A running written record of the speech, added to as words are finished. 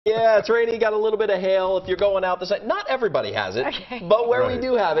Yeah, it's rainy, got a little bit of hail. If you're going out this night, not everybody has it, but where we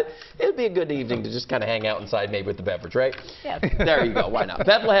do have it, it'd be a good evening to just kind of hang out inside maybe with the beverage, right? Yeah. There you go, why not?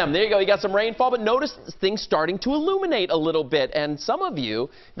 Bethlehem, there you go, you got some rainfall, but notice things starting to illuminate a little bit, and some of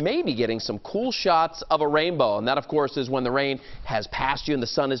you may be getting some cool shots of a rainbow, and that, of course, is when the rain has passed you and the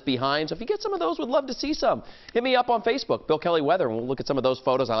sun is behind, so if you get some of those, we'd love to see some. Hit me up on Facebook, Bill Kelly Weather, and we'll look at some of those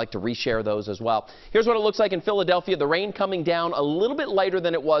photos. I like to reshare those as well. Here's what it looks like in Philadelphia. The rain coming down a little bit lighter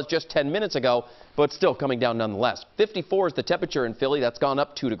than it was just 10 minutes ago, but still coming down nonetheless. 54 is the temperature in Philly. That's gone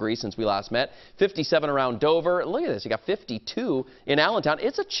up 2 degrees since we last met. 57 around Dover. And look at this. You got 52 in Allentown.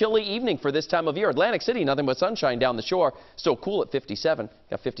 It's a chilly evening for this time of year. Atlantic City, nothing but sunshine down the shore. Still cool at 57.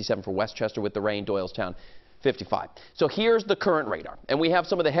 Got 57 for Westchester with the rain. Doylestown, 55. So here's the current radar. And we have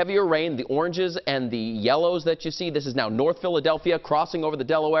some of the heavier rain, the oranges and the yellows that you see. This is now North Philadelphia, crossing over the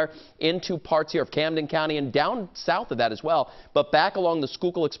Delaware into parts here of Camden County and down south of that as well. But back along the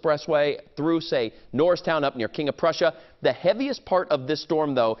Schuylkill Expressway through, say, Norristown up near King of Prussia. The heaviest part of this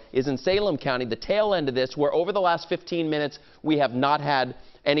storm, though, is in Salem County, the tail end of this, where over the last 15 minutes we have not had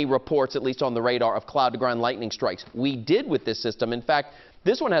any reports, at least on the radar, of cloud-to-ground lightning strikes. We did with this system. In fact,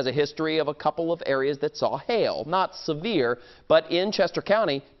 this one has a history of a couple of areas that saw hail. Not severe, but in Chester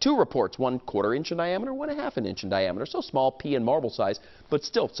County, 2 reports, 1/4 inch in diameter, 1/2 inch in diameter. So small, pea and marble size, but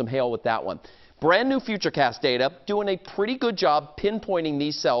still some hail with that one. Brand new Futurecast data, doing a pretty good job pinpointing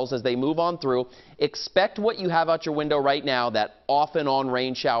these cells as they move on through. Expect what you have out your window right now, that off and on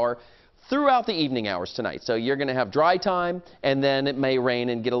rain shower, throughout the evening hours tonight. So you're going to have dry time, and then it may rain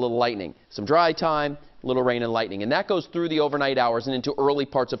and get a little lightning. Some dry time, little rain and lightning. And that goes through the overnight hours and into early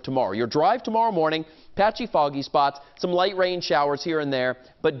parts of tomorrow. Your drive tomorrow morning, patchy foggy spots, some light rain showers here and there,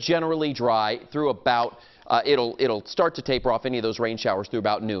 but generally dry through about, it'll start to taper off any of those rain showers through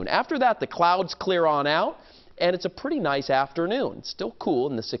about noon. After that, the clouds clear on out, and it's a pretty nice afternoon. Still cool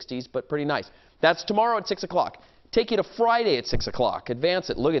in the 60s, but pretty nice. That's tomorrow at 6 o'clock. Take you to Friday at 6 o'clock. Advance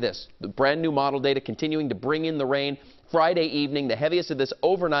it. Look at this. The brand new model data continuing to bring in the rain. Friday evening, the heaviest of this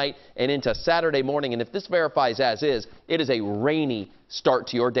overnight and into Saturday morning. And if this verifies as is, it is a rainy start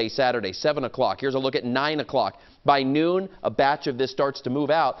to your day Saturday, 7 o'clock. Here's a look at 9 o'clock. By noon, a batch of this starts to move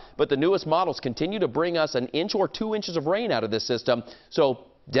out. But the newest models continue to bring us 1 inch or 2 inches of rain out of this system. So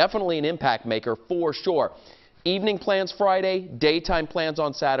definitely an impact maker for sure. Evening plans Friday, daytime plans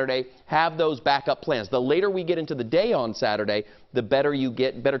on Saturday. Have those backup plans. The later we get into the day on Saturday, the better you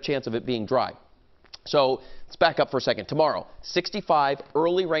get, better chance of it being dry. So let's back up for a second. Tomorrow, 65,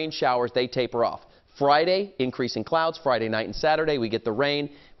 early rain showers, they taper off. Friday, increasing clouds. Friday night and Saturday, we get the rain.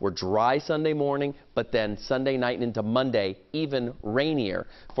 We're dry Sunday morning, but then Sunday night and into Monday, even rainier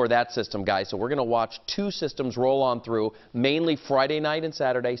for that system, guys. So we're going to watch 2 systems roll on through, mainly Friday night and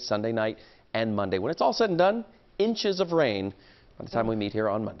Saturday, Sunday night and Monday. When it's all said and done, inches of rain by the time we meet here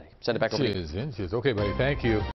on Monday. Send it back over to you. Inches. Okay, buddy. Thank you.